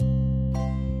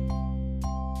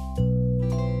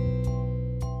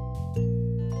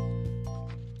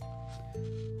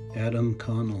Adam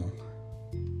Connell.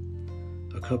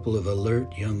 A couple of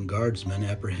alert young guardsmen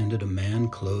apprehended a man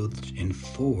clothed in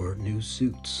 4 new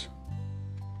suits.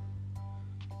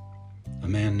 A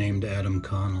man named Adam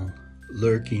Connell,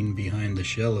 lurking behind the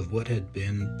shell of what had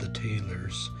been the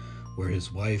tailor's, where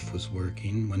his wife was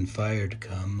working when fire to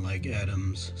come, like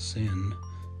Adam's sin,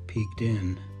 peeked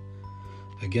in.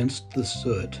 Against the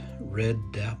soot, red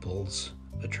dapples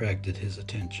attracted his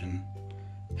attention.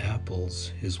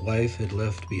 Apples his wife had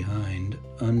left behind,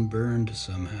 unburned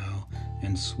somehow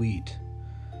and sweet.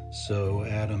 So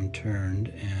Adam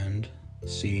turned and,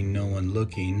 seeing no one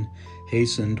looking,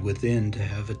 hastened within to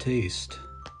have a taste.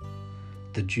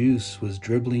 The juice was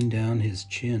dribbling down his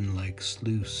chin like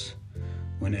sluice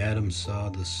when Adam saw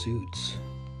the suits.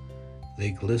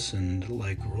 They glistened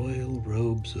like royal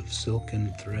robes of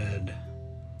silken thread.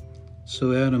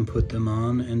 So Adam put them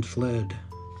on and fled.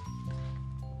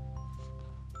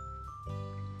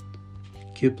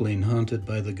 Kipling haunted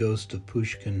by the ghost of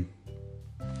Pushkin.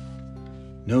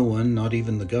 No one, not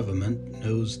even the government,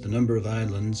 knows the number of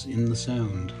islands in the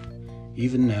Sound.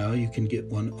 Even now you can get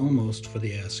one almost for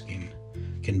the asking.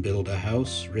 Can build a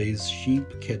house, raise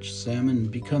sheep, catch salmon,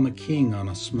 become a king on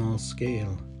a small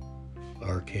scale.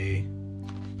 RK.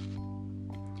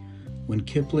 When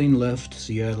Kipling left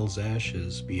Seattle's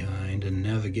ashes behind and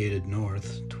navigated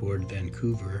north toward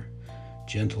Vancouver,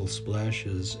 gentle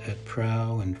splashes at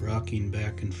prow and rocking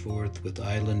back and forth with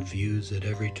island views at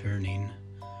every turning,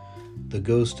 the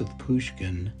ghost of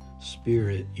Pushkin,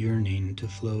 spirit yearning to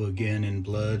flow again in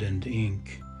blood and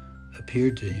ink,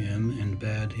 appeared to him and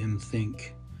bade him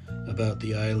think about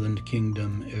the island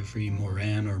kingdom every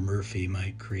Moran or Murphy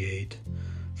might create,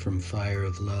 from fire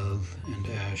of love and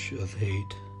ash of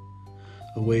hate,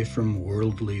 away from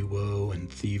worldly woe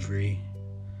and thievery,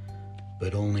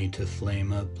 but only to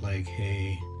flame up like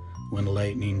hay when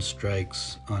lightning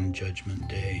strikes on Judgment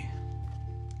Day.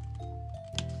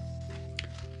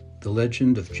 The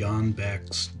legend of John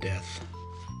Back's death.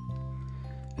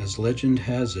 As legend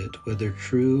has it, whether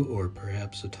true or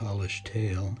perhaps a tallish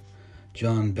tale,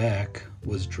 John Back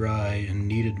was dry and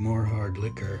needed more hard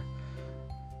liquor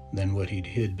than what he'd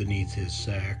hid beneath his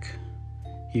sack.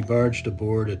 He barged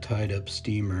aboard a tied-up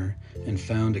steamer and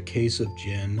found a case of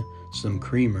gin, some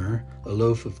creamer, a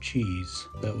loaf of cheese.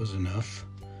 That was enough.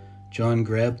 John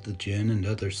grabbed the gin and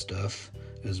other stuff,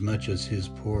 as much as his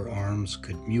poor arms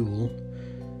could mule,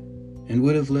 and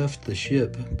would have left the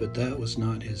ship, but that was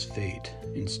not his fate.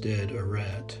 Instead, a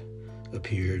rat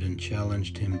appeared and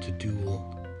challenged him to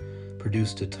duel,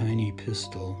 produced a tiny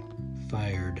pistol,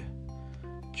 fired.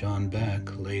 John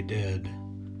Back lay dead,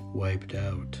 wiped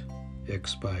out,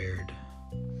 expired.